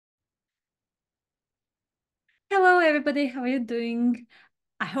Hello, everybody. How are you doing?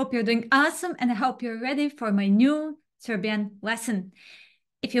 I hope you're doing awesome and I hope you're ready for my new Serbian lesson.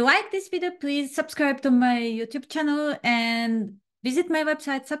 If you like this video, please subscribe to my YouTube channel and visit my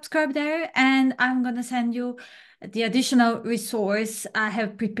website, subscribe there, and I'm going to send you the additional resource I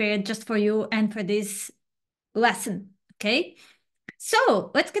have prepared just for you and for this lesson. Okay?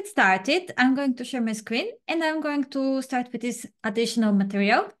 So let's get started. I'm going to share my screen and I'm going to start with this additional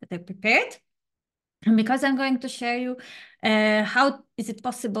material that I prepared. And because I'm going to share you how is it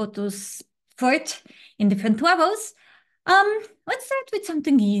possible to flirt in different levels, let's start with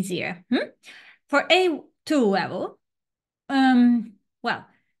something easier. For A2 level, well,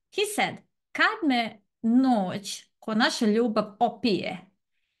 he said, kad me noć ko naša ljubav opije,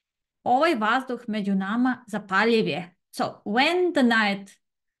 ovaj vazduh među nama zapaljiv je. So when the night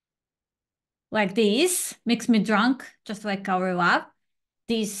like this makes me drunk, just like our love,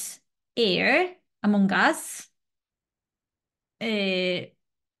 this air among us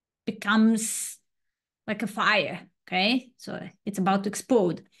becomes like a fire, okay? So it's about to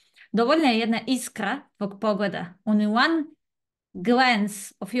explode. Dovoljna je jedna iskra tvog pogleda. Only one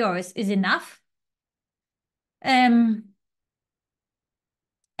glance of yours is enough. And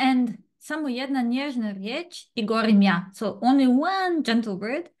samo jedna nježna riječ i gorim ja. So only one gentle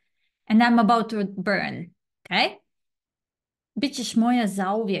word and I'm about to burn, okay? Bićeš moja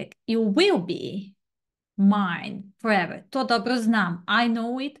zauvijek. You will be mine forever. To dobro znam. I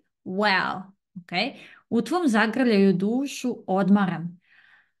know it well. Okay? U tvom zagrljaju dušu odmaram.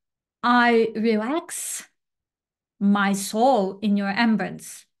 I relax my soul in your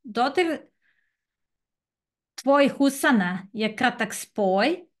embrace. Dodir tvojih usana je kratak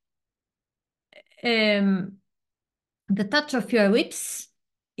spoj. The touch of your lips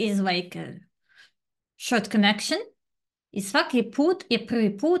is like a short connection. I svaki put je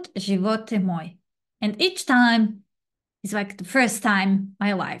prvi put, živote moj. And each time is like the first time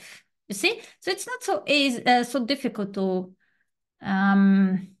my life. You see? So it's not so easy, so difficult to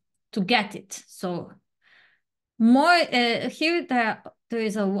get it. So more here there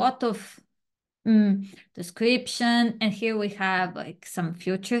is a lot of description, and here we have like some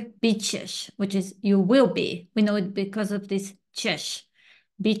future bićeš, which is you will be. We know it because of this ćeš.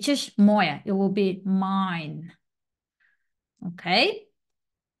 Bićeš moja, it will be mine. Okay,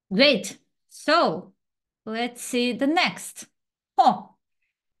 great. So let's see the next. Oh,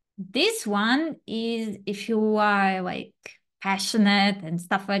 this one is if you are like passionate and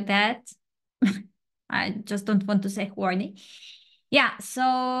stuff like that. I just don't want to say horny. Yeah,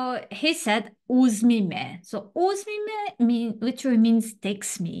 so he said, uzmi me. So uzmi me literally means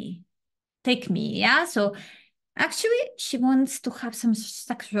takes me. Take me, yeah? So actually she wants to have some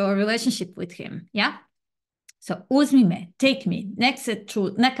sexual relationship with him, yeah? So uzmi me, take me,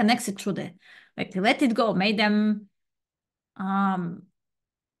 neka nek se čude. Like let it go, may them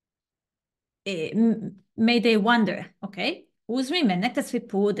may they wonder, okay? Uzmi me, neka svi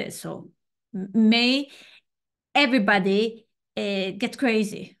pude. So may everybody get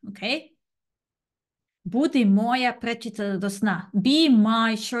crazy, okay? Budi moja prečica do sna. Be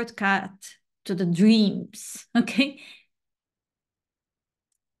my shortcut to the dreams, okay?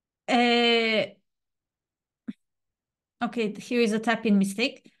 Okay, here is a typing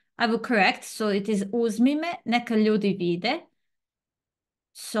mistake. I will correct. So it is uzmi me, neka ljudi vide.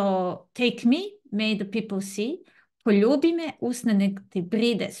 So take me, may the people see. Poljubi me, usne nek ti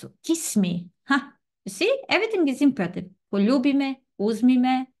bride. So kiss me. Huh? You see, everything is imperative. Poljubi me, uzmi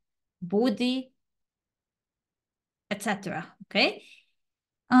me, budi, etc. Okay.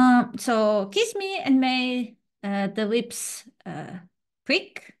 So kiss me and may the lips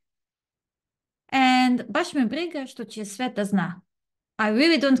prick. And baš me briga što će svet da zna. I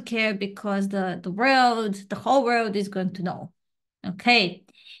really don't care because the whole world is going to know. Okay.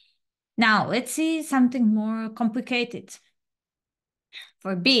 Now let's see something more complicated.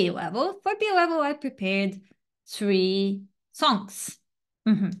 For B level, I prepared 3 songs.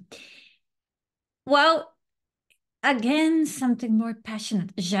 Well, again, something more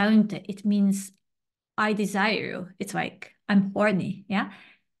passionate. Želim te. It means I desire you. It's like I'm horny, yeah?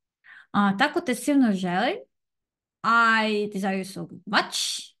 Tako te silno želim. I desire you so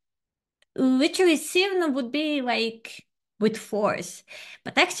much. Literally, silno would be like with force.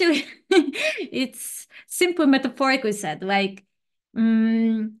 But actually, it's simple metaphorically said. Like,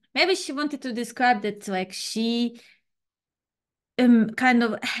 maybe she wanted to describe that like she kind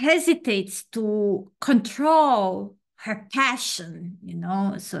of hesitates to control her passion, you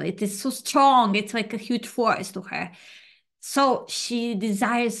know? So it is so strong. It's like a huge force to her. So she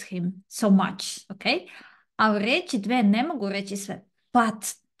desires him so much, okay? A reći dve ne mogu reći sve.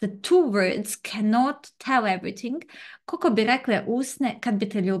 But the two words cannot tell everything. Kako bi rekle usne kad bi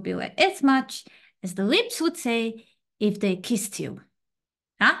te ljubile? As much as the lips would say if they kissed you.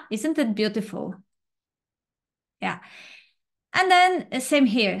 Huh? Isn't it beautiful? Yeah. And then same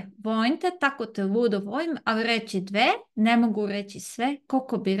here. Volim te, tako te ludo volim, ali reći dve, ne mogu reći sve,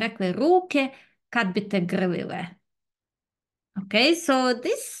 koliko bi rekle ruke kad bi te grlile. Okay, so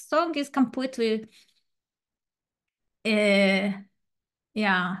this song is completely,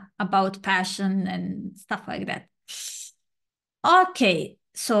 yeah, about passion and stuff like that. Okay,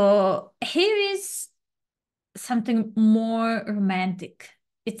 so here is something more romantic.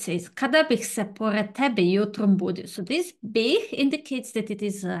 It says, kada bih se pored tebe jutrom budio. So this bih indicates that it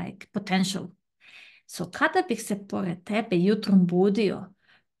is like potential. So kada bih se pored tebe jutrom budio,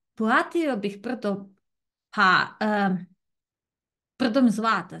 platio bih brdom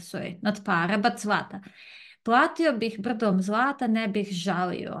zlata, sorry, not para, but zlata. Platio bih brdom zlata, ne bih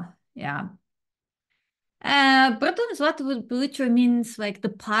žalio. Yeah. Brdom zlata would literally means like the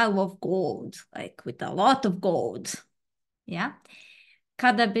pile of gold, like with a lot of gold. Yeah.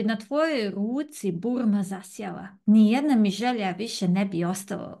 Kada bi na tvojoj ruci burma zasjala, nijedna mi želja više ne bi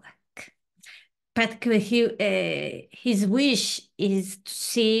ostala. Practically, his wish is to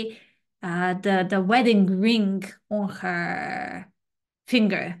see the wedding ring on her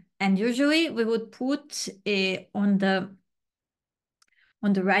finger. And usually we would put on the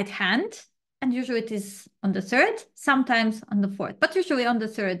right hand, and usually it is on the third, sometimes on the fourth, but usually on the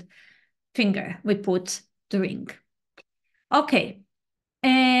third finger we put the ring. Okay.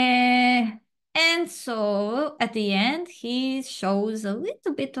 And so at the end, he shows a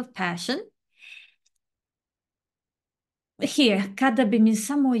little bit of passion. Here, kada bi mi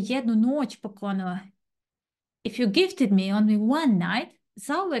samo jednu noć poklonila. If you gifted me only one night,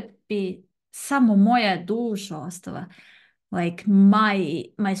 zauvek bi samo moja duša ostala. Like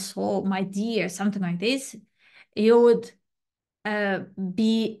my soul, my dear, something like this. You would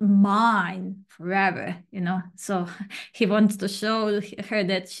be mine forever, you know. So he wants to show her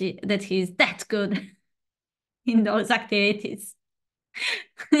that he's that good in those activities.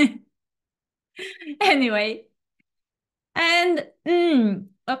 Anyway, and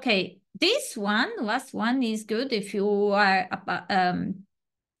okay, this last one is good if you are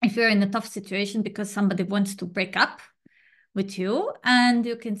if you're in a tough situation because somebody wants to break up with you, and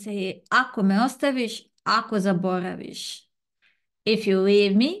you can say ako me ostaviš, ako zaboraviš. If you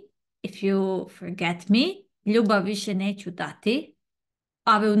leave me, if you forget me, ljubav više neću dati.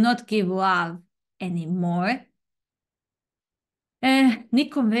 I will not give love anymore.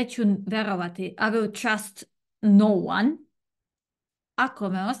 Nikom veću verovati. I will trust no one. Ako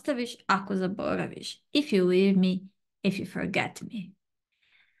me ostaviš, ako zaboraviš. If you leave me, if you forget me.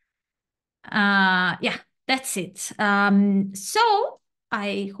 Yeah, that's it. So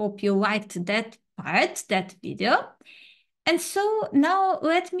I hope you liked that part, that video. And so now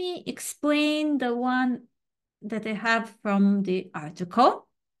let me explain the one that I have from the article.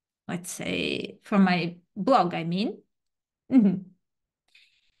 Let's say from my blog, I mean.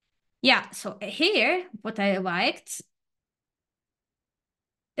 Yeah, so here, what I liked,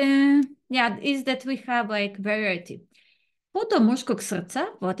 is that we have like variety. Put do muškog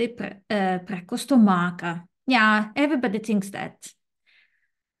srca vodi preko stomaka. Yeah, everybody thinks that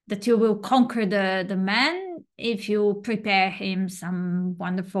you will conquer the man if you prepare him some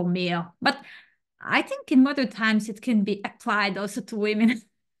wonderful meal. But I think in modern times it can be applied also to women.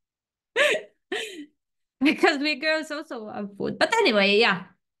 Because we girls also love food. But anyway, yeah.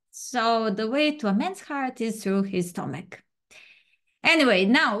 So the way to a man's heart is through his stomach. Anyway,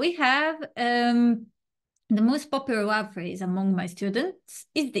 now we have the most popular love phrase among my students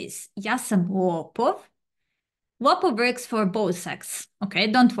is this. Ja sam lopov. Lopov works for both sex. Okay,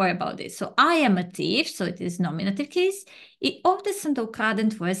 don't worry about this. So I am a thief, so it is nominative case. I ovdje sam da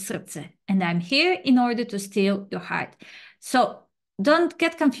ukradem tvoje srce. And I'm here in order to steal your heart. So don't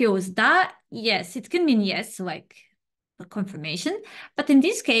get confused. Da, yes, it can mean yes, like a confirmation. But in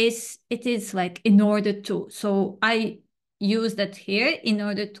this case, it is like in order to. So I use that here in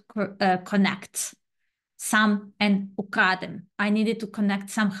order to connect sam and ukradem. I needed to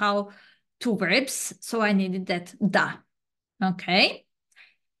connect somehow two verbs, so I needed that da. Okay.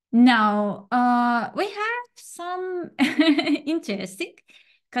 Now, we have some interesting,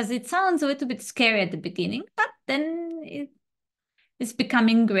 because it sounds a little bit scary at the beginning, but then it's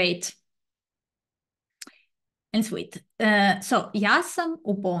becoming great and sweet. So, ja sam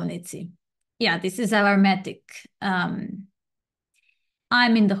u bolnici. Yeah, this is alarmatic.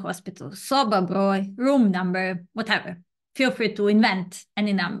 I'm in the hospital. Soba broj, room number, whatever. Feel free to invent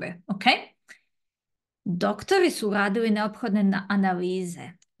any number, okay? Doktori su radili neophodne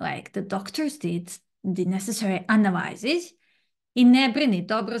analize. like the doctors did the necessary analysis. I ne brini,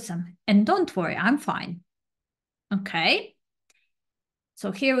 dobro sam. And don't worry, I'm fine. Okay?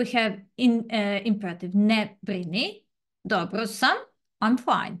 So here we have imperative ne brini, dobro sam, I'm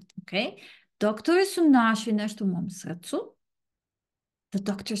fine. Okay? Doktori su našli nešto u mom srcu. The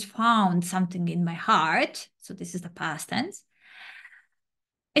doctors found something in my heart. So this is the past tense.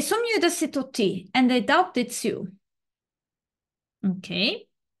 E sumnjaju da si to ti, and they doubt it's you. Okay.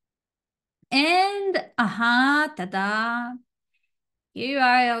 And aha, tada. Here you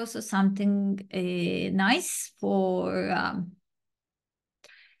are also something nice for,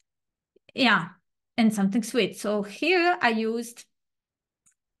 yeah, and something sweet. So here I used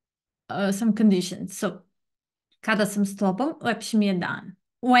some conditions. So, kada sam s tobom, lepši mi je dan.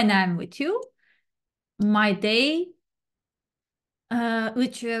 When I'm with you, my day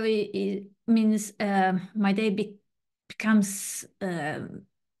literally means my day becomes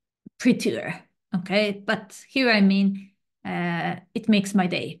prettier. Okay, but here I mean it makes my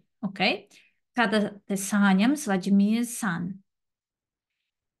day. Okay, kada te sanjam, slađe mi je san.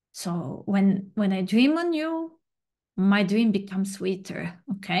 So when I dream on you, my dream becomes sweeter.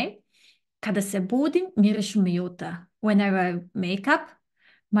 Okay, kada se budim, mirišu mi jutra. When I wear makeup,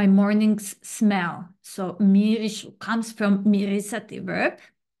 my mornings smell. So mirišu comes from mirisati verb.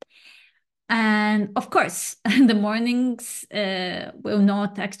 And of course, the mornings will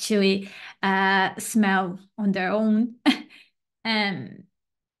not actually smell on their own. And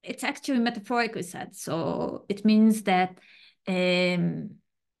it's actually metaphorically said. So it means that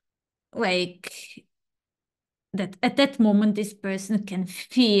like that at that moment, this person can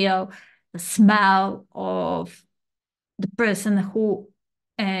feel the smell of the person who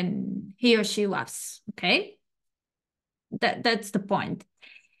he or she loves. Okay, that's the point.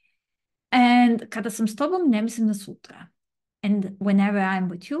 And kada sam s tobom, ne mislim na sutra. And whenever I'm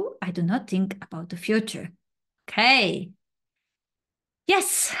with you, I do not think about the future. Okay.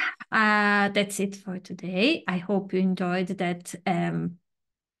 Yes, that's it for today. I hope you enjoyed that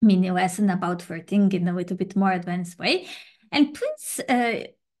mini lesson about flirting in a little bit more advanced way. And please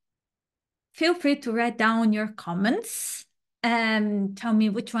feel free to write down your comments and tell me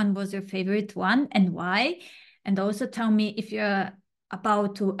which one was your favorite one and why. And also tell me if you're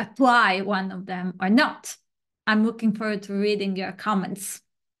about to apply one of them or not. I'm looking forward to reading your comments.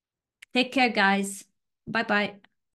 Take care, guys. Bye-bye.